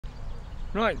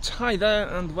Right, hi there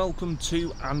and welcome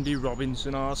to Andy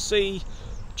Robinson RC.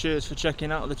 Cheers for checking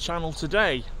out the channel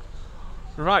today.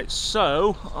 Right,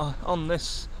 so on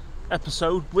this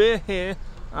episode we're here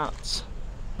at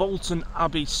Bolton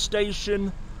Abbey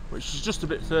station, which is just a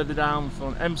bit further down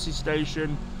from MC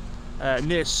station,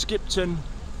 near Skipton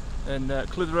and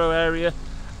Clitheroe area.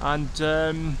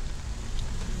 And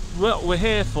what we're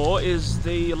here for is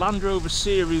the Land Rover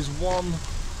Series 1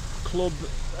 Club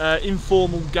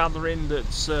informal gathering.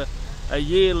 That's a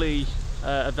yearly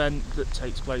event that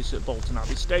takes place at Bolton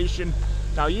Abbey station.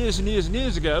 Now, years and years and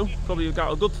years ago, probably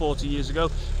about a good 40 years ago,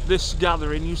 this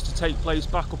gathering used to take place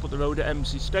back up at the road at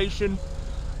MC station,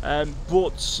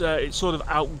 but it sort of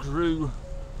outgrew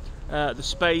the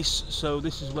space, so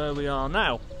this is where we are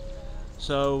now.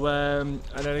 So and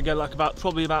then again, like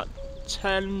probably about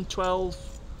 10-12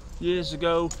 years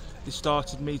ago, they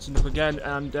started meeting up again,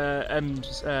 and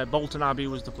Bolton Abbey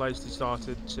was the place they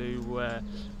started to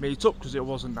meet up, because it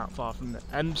wasn't that far from the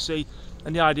MC,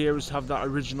 and the idea was to have that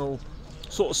original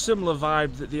sort of similar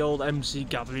vibe that the old MC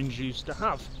gatherings used to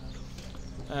have.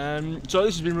 So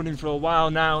this has been running for a while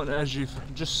now, and as you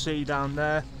just see down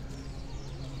there,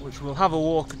 which we'll have a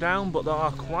walk down, but there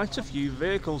are quite a few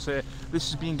vehicles here.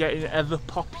 This has been getting ever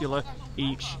popular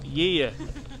each year.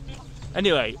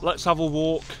 Anyway, let's have a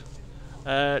walk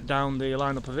down the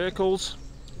lineup of vehicles.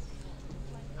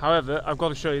 However, I've got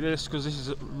to show you this, because this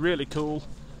is really cool.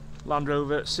 Land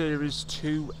Rover Series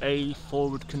 2A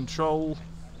forward control,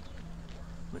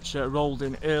 which rolled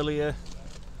in earlier,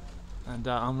 and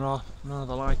I'm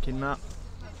rather liking that.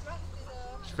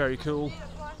 It's very cool.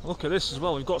 Look at this as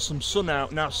well, we've got some sun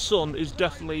out. Now, sun is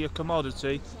definitely a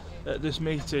commodity at this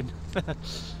meeting.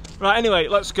 Right, anyway,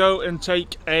 let's go and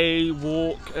take a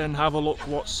walk and have a look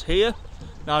what's here.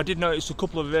 Now, I did notice a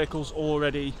couple of vehicles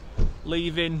already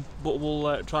leaving, but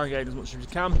we'll try and get as much as we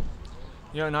can.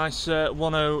 You know, a nice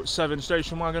 107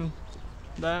 station wagon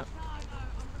there.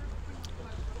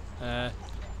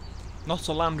 Not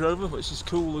a Land Rover, which is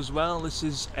cool as well. This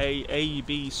is a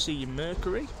ABC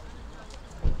Mercury.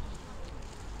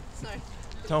 Sorry.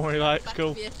 Don't worry about it, it's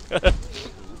cool.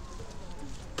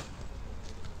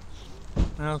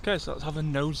 Okay, so let's have a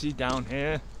nosy down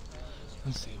here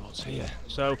and see what's here.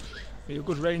 So, a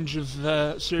good range of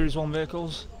Series 1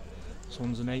 vehicles. This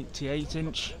one's an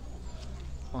 88-inch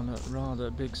on a rather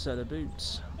big set of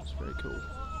boots. That's very cool.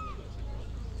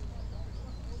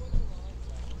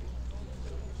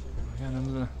 Again,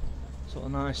 another sort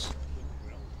of nice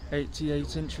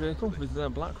 88-inch vehicle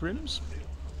with black rims.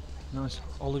 Nice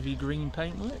olivey green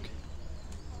paintwork.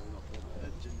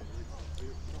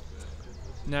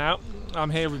 Now, I'm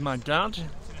here with my dad,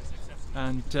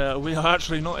 and we are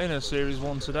actually not in a Series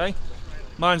 1 today.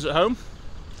 Mine's at home,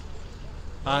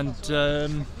 and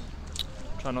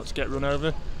try not to get run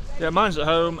over. Yeah, mine's at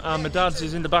home, and my dad's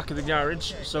is in the back of the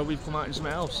garage, so we've come out in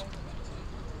something else.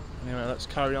 Anyway, let's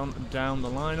carry on down the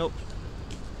lineup.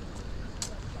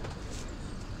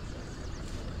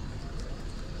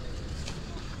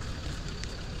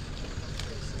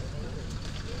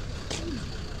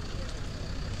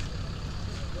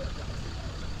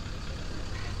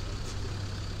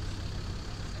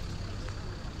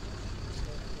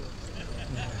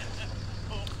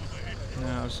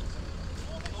 Now, there's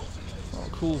a lot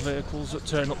of cool vehicles that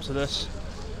turn up to this.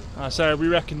 So we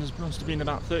reckon there must have been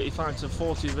about 35 to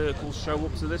 40 vehicles show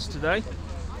up to this today.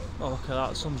 Oh, look at that,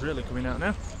 the sun's really coming out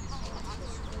now.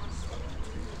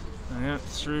 Yeah,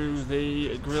 through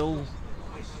the grille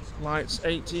lights,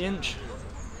 80-inch.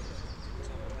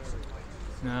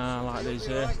 Now, I like these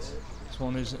here. This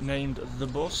one is named The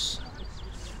Bus.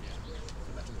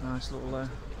 Nice little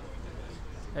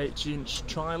 80-inch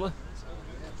trailer.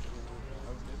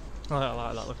 Oh, I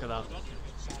like that, look at that.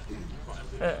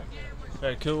 Yeah,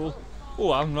 very cool.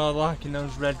 Oh, I'm rather liking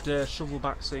those red shovel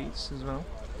back seats as well.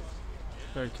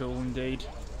 Very cool indeed.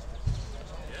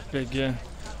 Big,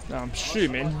 I'm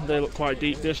assuming they look quite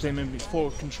deep dish. They may be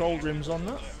forward control rims on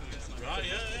that. Right,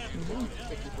 yeah.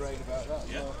 Pick your brain about that.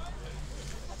 Yeah.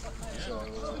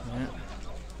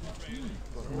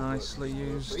 Nicely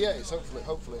used. But yeah, it's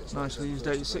hopefully it's nicely used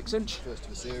 86-inch. First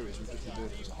of a series, we've just been doing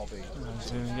it as a hobby. And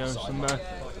there we go, some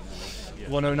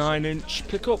 109-inch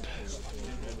pickup.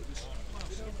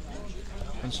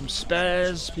 And some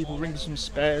spares. People bring some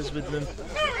spares with them.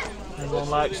 Everyone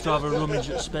likes to have a rummage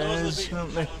at spares,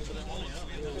 don't they?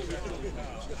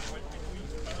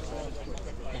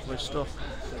 Lovely stuff.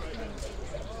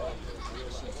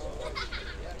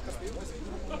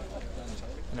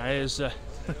 Now here's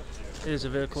a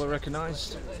vehicle I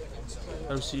recognised.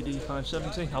 OCD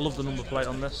 570. I love the number plate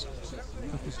on this.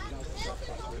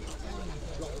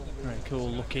 Very cool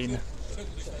looking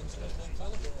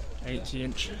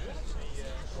 80-inch,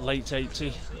 late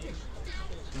 80.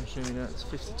 I'm assuming that's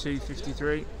 52,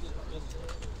 53.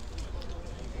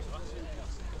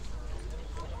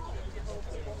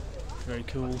 Very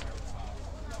cool.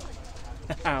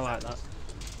 I like that.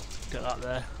 Get that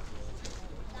there.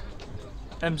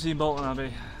 MC Bolton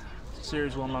Abbey,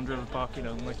 Series 1 Land Rover parking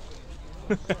only.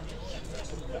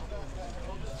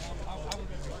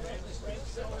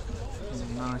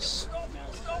 Nice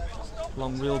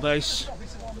long wheelbase.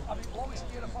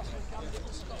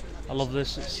 I love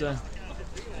this. It's a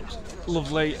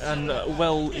lovely and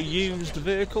well used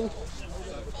vehicle.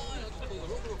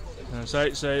 So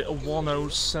it's a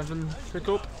 107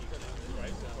 pickup.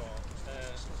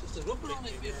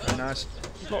 Very nice.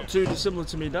 Not too dissimilar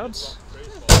to my dad's.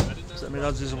 Except my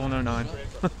dad's is a 109.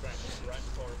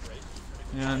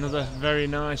 Yeah, another very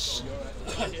nice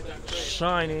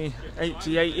shiny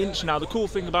 88-inch. Now the cool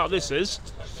thing about this is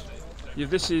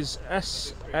this is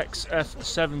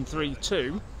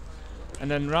SXF732, and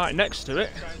then right next to it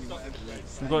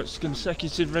we've got its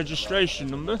consecutive registration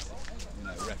number.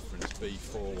 Reference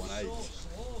B418.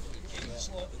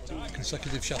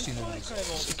 Consecutive chassis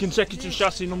numbers. Consecutive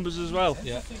chassis numbers as well.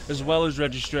 Yeah. As well as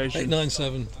registration.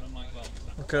 897.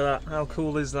 Look at that. How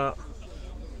cool is that?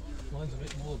 Mine's a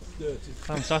bit more dirty.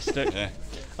 Fantastic. Yeah.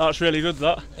 That's really good.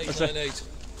 That. 898.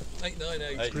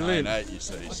 898. Brilliant. 898, you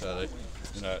see, so they,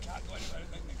 you know,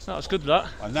 That's good. That.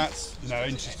 and that's, you know,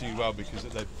 interesting as well, because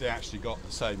they actually got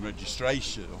the same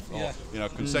registration of, Yeah. you know,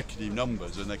 consecutive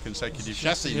numbers, and they're consecutive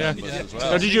chassis Yeah. numbers as Now,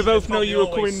 well. did you both know you were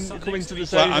coming to the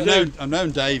same? Well, I've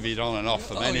known David on and off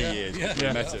for many yeah. years. Yeah.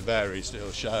 We've met at various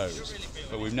little shows,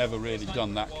 but we've never really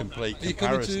done that complete Are you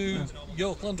coming comparison. to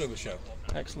York Land Rover show?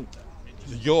 Excellent.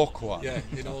 The York one? Yeah,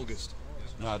 in August.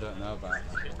 No, I don't know about that.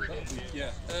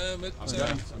 Yeah. I'm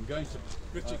going to.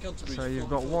 Richard Canterbury. So you've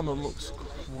got one that looks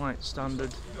quite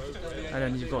standard, and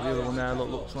then you've got the other one there that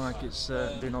looks like it's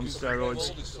been on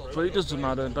steroids. But it doesn't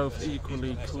matter, both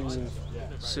equally cool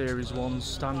Series 1s,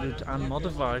 standard and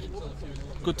modified.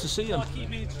 Good to see them.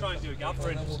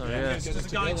 So yeah,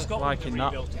 liking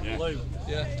that.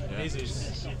 Yeah.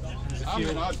 I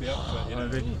mean, I'd be up for it, you know.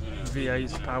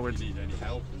 V8's powered Need any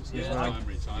help and stuff. as well. I'm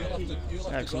retired now.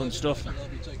 Excellent stuff.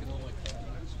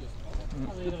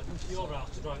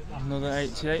 Another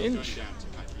 88-inch.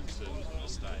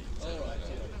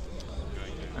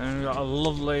 And we've got a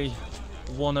lovely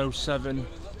 107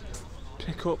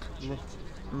 pickup.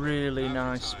 Really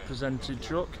nice presented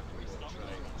truck.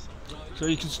 So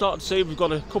you can start to see we've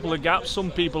got a couple of gaps. Some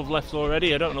people have left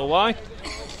already, I don't know why.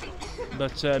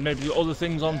 But maybe other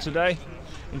things on today.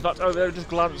 In fact, over there, just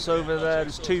glance over there,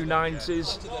 there's two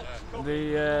 90s.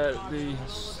 The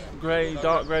grey,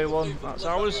 dark grey one, that's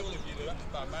ours.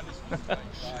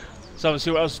 So let's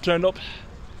see what else has turned up.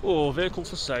 Oh, vehicle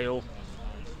for sale.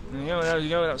 There you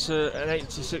go, that's an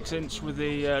 86-inch with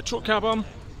the truck cab on,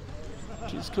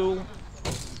 which is cool.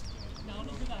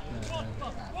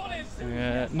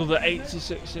 Yeah, another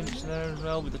 86-inch there as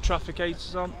well with the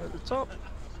trafficators on at the top.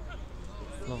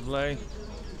 Lovely.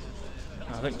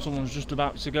 I think someone's just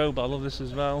about to go, but I love this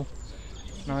as well.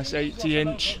 Nice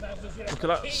 80-inch. Look at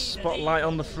that spotlight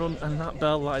on the front and that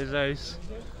bell light ace.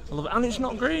 I love it, and it's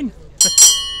not green.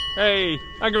 Hey,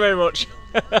 thank you very much.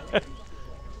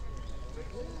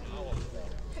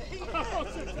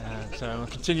 So I'll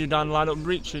continue down the line up,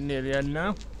 reaching near the end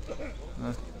now.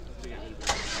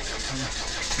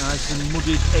 Nice and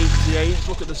mudded 88.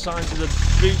 Look at the size of the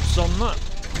boots on that.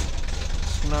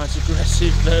 It's a nice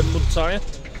aggressive mud tyre.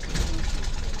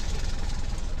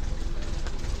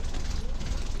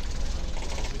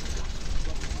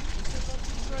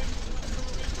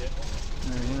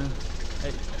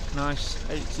 Nice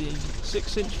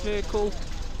 86-inch vehicle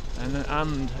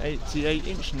and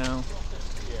 88-inch now.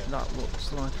 That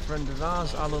looks like a friend of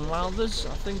ours, Alan Lowthers,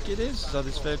 I think it is. He's had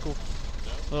this vehicle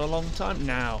for a long time.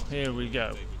 Now, here we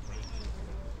go.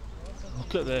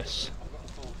 Look at this.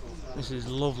 This is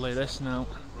lovely, this now.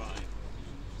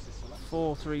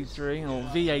 433, or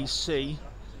VAC,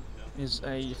 is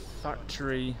a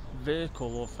factory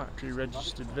vehicle or factory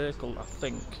registered vehicle, I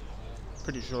think.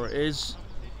 Pretty sure it is.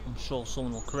 I'm sure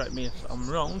someone will correct me if I'm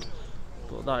wrong,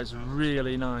 but that is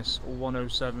really nice.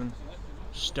 107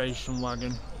 station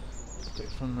wagon. Look at it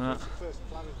from that.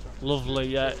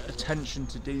 Lovely attention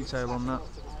to detail on that.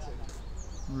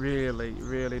 Really,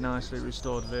 really nicely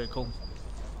restored vehicle.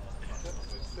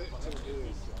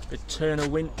 Big Turner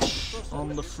winch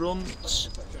on the front.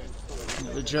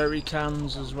 The jerry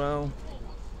cans as well.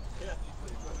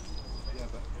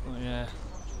 Oh yeah.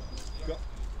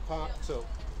 Parked up.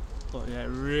 But yeah,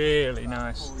 really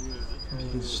nice. You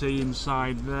can see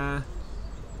inside there.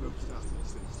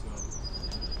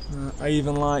 I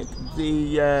even like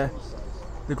the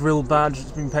grille badge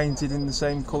that's been painted in the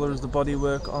same colour as the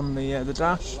bodywork on the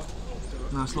dash.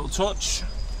 Nice little touch.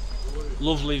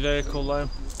 Lovely vehicle though.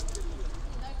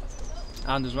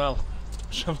 And as well,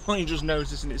 I've only just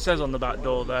noticed, and it says on the back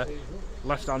door there,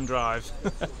 left-hand drive.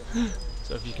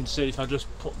 So if you can see, if I just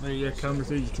put the camera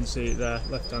through, you can see it there,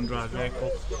 left-hand drive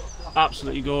vehicle.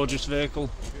 Absolutely gorgeous vehicle.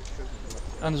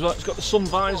 And as well, it's got the sun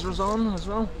visors on as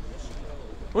well.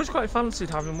 I always quite fancied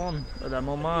having one of them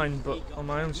on mine, but on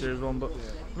my own series one, but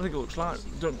I think it looks like,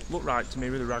 don't look right to me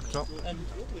with a rag top.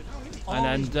 And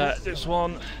then this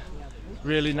one,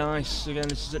 really nice. Again,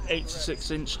 this is an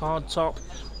 86-inch hard top.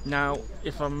 Now,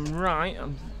 if I'm right,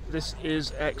 this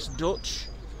is ex-Dutch.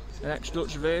 An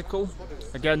ex-Dutch vehicle.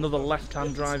 Again, another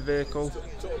left-hand drive vehicle.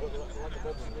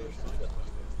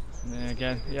 And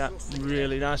again, yeah,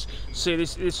 really nice. See,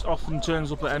 this often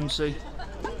turns up at MC.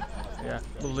 Yeah,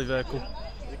 lovely vehicle.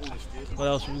 What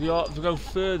else have we got? If we go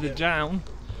further down,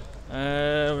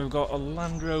 we've got a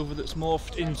Land Rover that's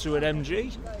morphed into an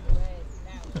MG.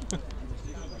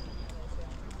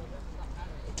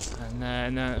 And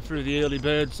then through the early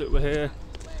birds that were here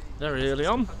very early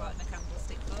on.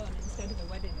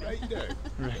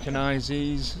 Recognise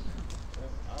these.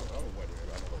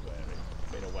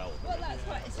 Well, that's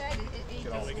what it said. It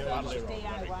does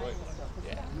DIY.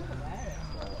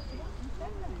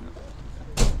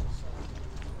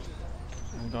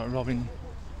 We've got Robin.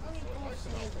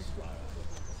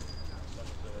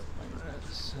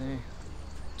 Let's see.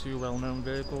 Two well-known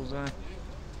vehicles there.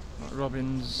 Got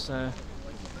Robin's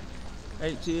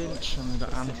 80-inch, and we've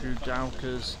got Andrew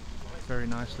Dowker's very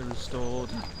nicely restored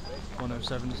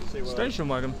 107 station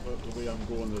wagon.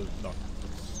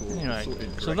 Anyway,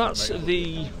 so that's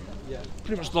the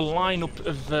pretty much the lineup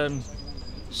of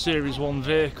Series 1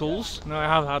 vehicles. Now I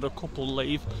have had a couple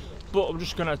leave, but I'm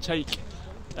just going to take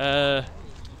a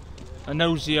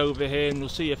nosy over here and we'll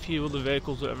see a few other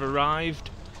vehicles that have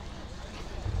arrived.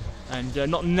 And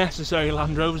not necessarily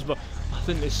Land Rovers, but I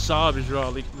think this Saab is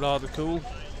rather cool.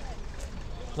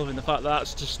 Loving the fact that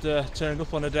that's just turned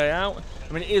up on a day out.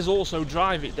 I mean, it is also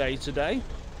Drive It Day today.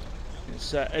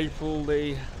 It's April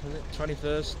the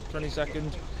 21st,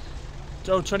 22nd.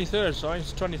 Oh, 23rd, sorry,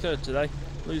 it's 23rd today.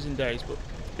 Losing days, but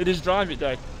it is Drive It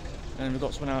Day. And we've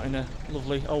got someone out in a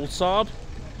lovely old Saab.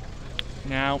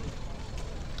 Now,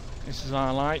 this is what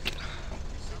I like.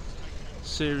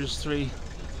 Series 3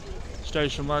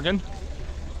 station wagon.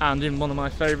 And in one of my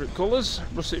favourite colours,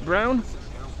 russet brown.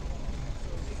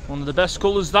 One of the best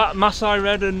colours, that Maasai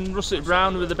red and russet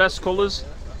brown were the best colours.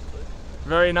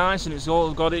 Very nice, and it's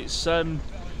all got its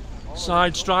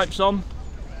side stripes on.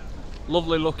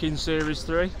 Lovely looking Series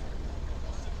 3.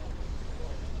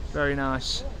 Very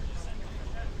nice.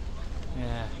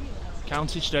 Yeah,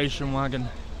 county station wagon.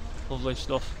 Lovely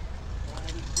stuff.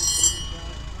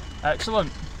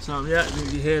 Excellent. So yeah,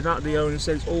 you hear that, the owner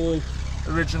says all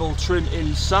original trim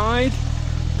inside.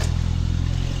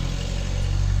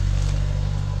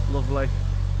 Lovely.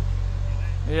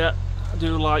 Yeah, I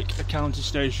do like a county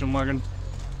station wagon.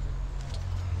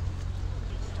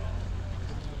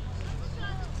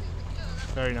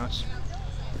 Very nice.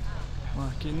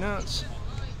 Liking that.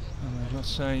 And I've got to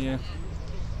say,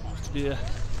 to be a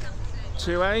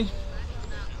 2A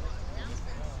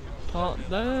part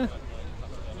there.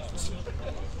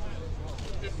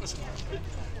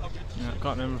 Yeah, I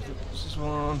can't remember if this is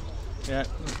one. Yeah,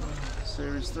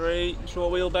 Series 3,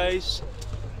 short wheelbase.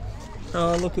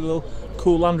 Oh, look at the little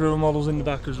cool Land Rover models in the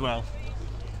back as well.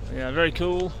 Yeah, very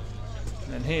cool.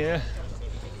 And here,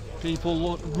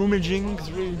 people rummaging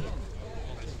through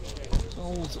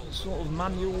old sort of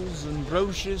manuals and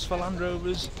brochures for Land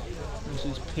Rovers. This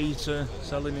is Peter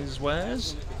selling his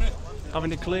wares,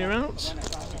 having a clear out.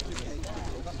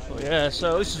 But yeah,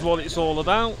 so this is what it's all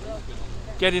about.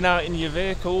 Getting out in your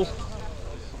vehicle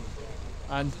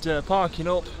and parking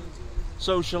up,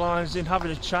 socialising,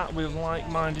 having a chat with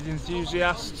like-minded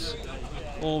enthusiasts.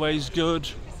 Always good.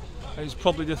 It's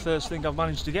probably the first thing I've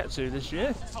managed to get to this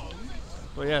year.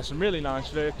 But yeah, some really nice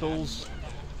vehicles.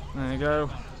 There you go.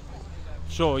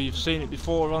 Sure, you've seen it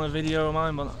before on a video of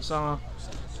mine, but that's our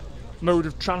mode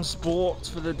of transport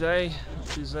for the day,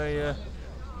 which is a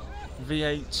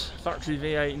V8, factory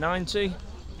V8 90,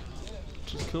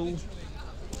 which is cool.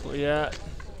 But yeah,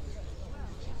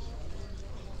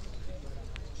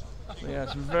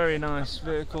 some very nice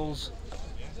vehicles.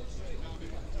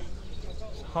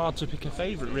 It's hard to pick a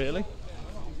favourite, really.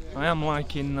 I am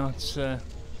liking that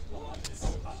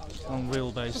long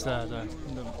wheelbase there, though,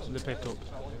 the pickup.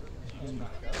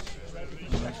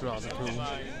 That's rather cool.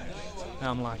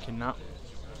 I'm liking that.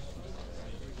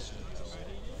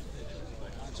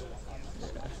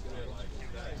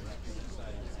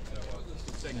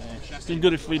 It's been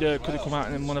good if we could have come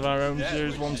out in one of our own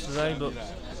series ones today, but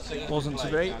wasn't to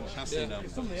be.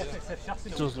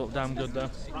 It does look damn good though.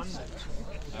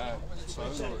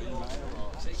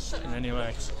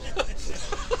 Anyway.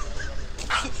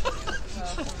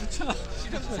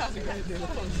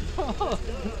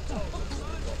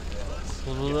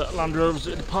 Well, the Land Rovers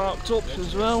that are parked up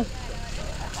as well.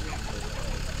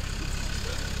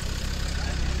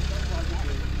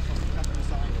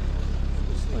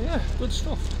 Oh yeah, good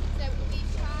stuff. So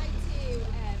we've tried to,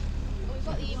 we've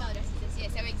got the email addresses this year,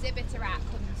 so exhibitor at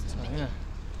comes to me. Yeah.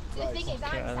 So the thing is,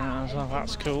 Okay, I'm as well,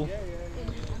 that's cool.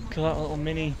 Look at that little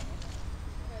mini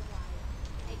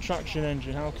traction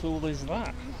engine, how cool is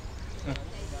that?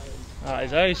 That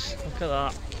is ace, look at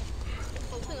that.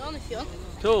 I'll put it on if you want.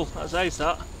 Cool, that's ace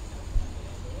that.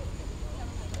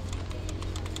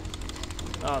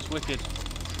 That's wicked.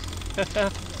 You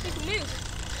can move.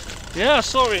 Yeah, I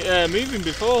saw it moving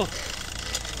before.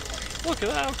 Look at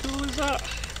that, how cool is that?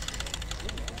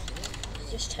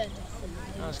 Just turned off.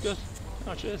 That's good.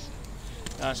 Oh, cheers.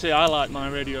 See, I like my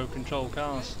radio control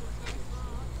cars.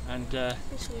 And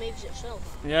This one moves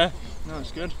itself. yeah, no,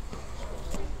 it's good.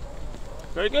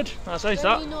 Very good, that's ace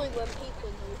Very that. annoying when people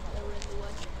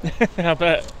are in the way. I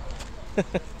bet.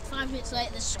 5 minutes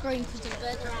later, the screen because the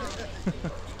bird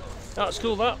around. That's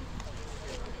cool, that.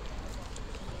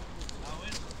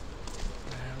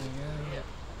 There we go.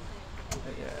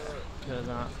 Yeah, look at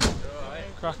that.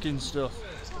 Cracking stuff.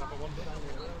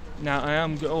 Now I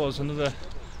am. Oh, there's another.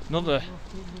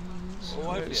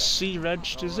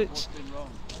 C-Reg, is it?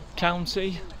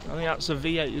 County. I think that's a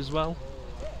V8 as well.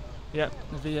 Yep,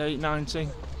 the V8 90.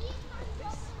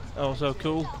 Also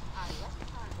cool.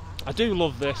 I do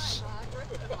love this.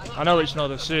 I know it's not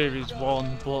a Series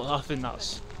 1, but I think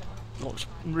that's looks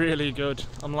really good.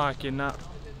 I'm liking that.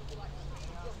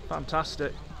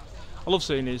 Fantastic. I love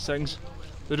seeing these things.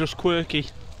 They're just quirky,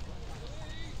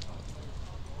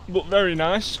 but very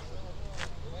nice.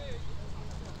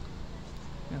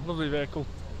 Yeah, lovely vehicle.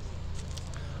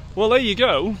 Well, there you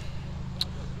go.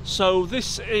 So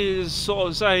this is sort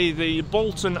of say the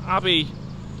Bolton Abbey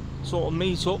sort of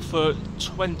meet up for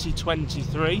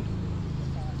 2023,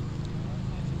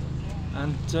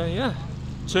 and yeah,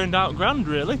 turned out grand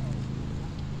really.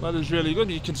 Weather's really good.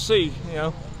 You can see, you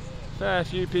know, fair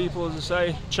few people, as I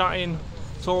say, chatting,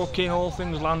 talking all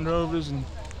things Land Rovers and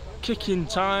kicking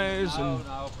tyres and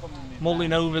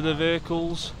mulling over the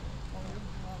vehicles,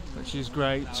 which is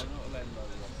great.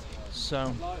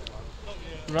 So,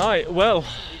 right, well,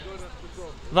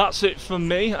 that's it from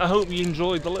me. I hope you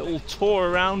enjoyed the little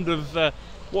tour around of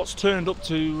what's turned up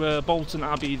to Bolton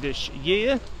Abbey this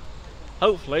year.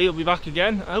 Hopefully he'll be back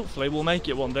again. Hopefully we'll make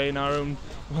it one day in our own,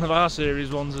 one of our series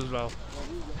ones as well.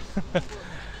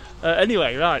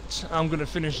 Anyway, right, I'm going to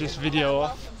finish this video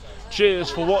off. Cheers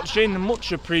for watching,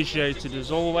 much appreciated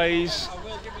as always.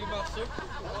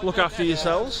 Look after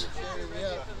yourselves.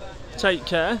 Take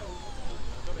care.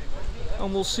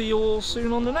 And we'll see you all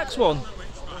soon on the next one.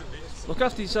 Look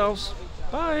after yourselves.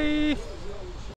 Bye.